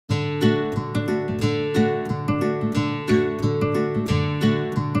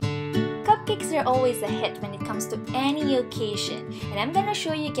always a hit when it comes to any occasion, and I'm gonna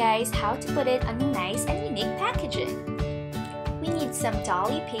show you guys how to put it on a nice and unique packaging. We need some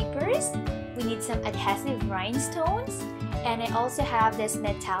dolly papers, we need some adhesive rhinestones, and I also have this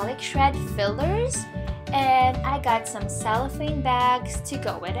metallic shred fillers, and I got some cellophane bags to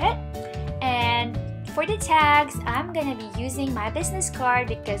go with it. And for the tags, I'm gonna be using my business card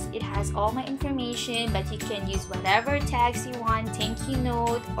because it has all my information, but you can use whatever tags you want, thank you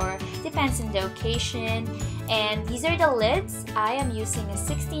note, or depends on the occasion. And these are the lids. I am using a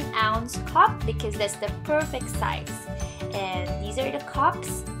 16-ounce cup because that's the perfect size. And these are the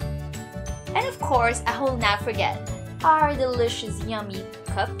cups. And of course, I will not forget our delicious yummy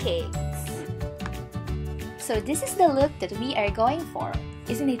cupcakes. So this is the look that we are going for.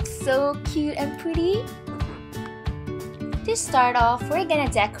 Isn't it so cute and pretty? To start off, we're gonna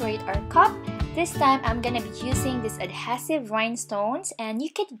decorate our cup. This time, I'm gonna be using these adhesive rhinestones, and you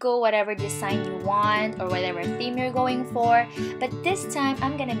could go whatever design you want or whatever theme you're going for. But this time,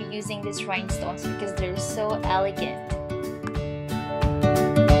 I'm gonna be using these rhinestones because they're so elegant.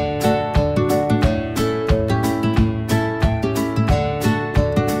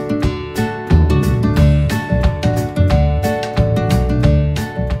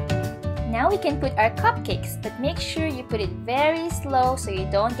 We can put our cupcakes, but make sure you put it very slow so you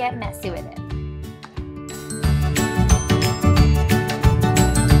don't get messy with it.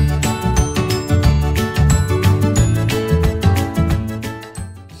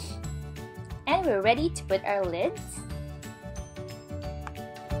 And we're ready to put our lids.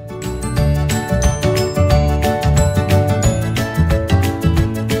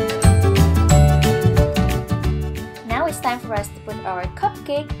 Now it's time for us to put our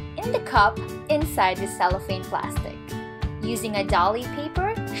cupcake in the cup inside the cellophane plastic. Using a dolly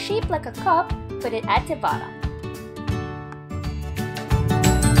paper shaped like a cup, put it at the bottom.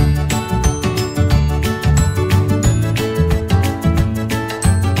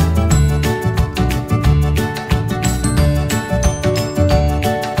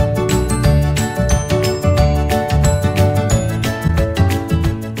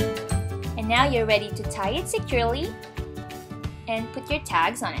 And now you're ready to tie it securely and put your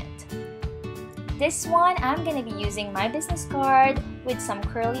tags on it. This one, I'm gonna be using my business card with some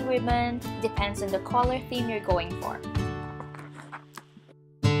curly ribbon, depends on the color theme you're going for.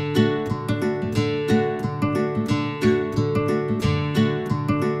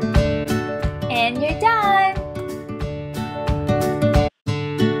 And you're done!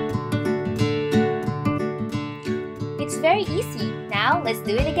 It's very easy. Now, let's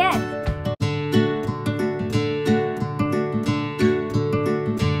do it again.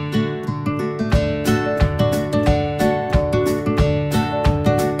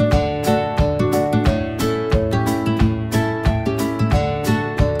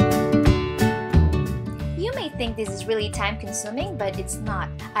 This is really time consuming, but it's not.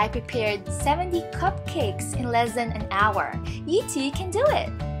 I prepared 70 cupcakes in less than an hour. You too can do it!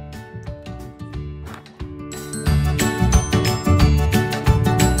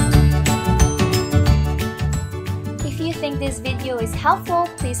 If you think this video is helpful,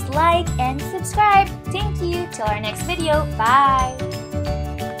 please like and subscribe. Thank you. Till our next video. Bye!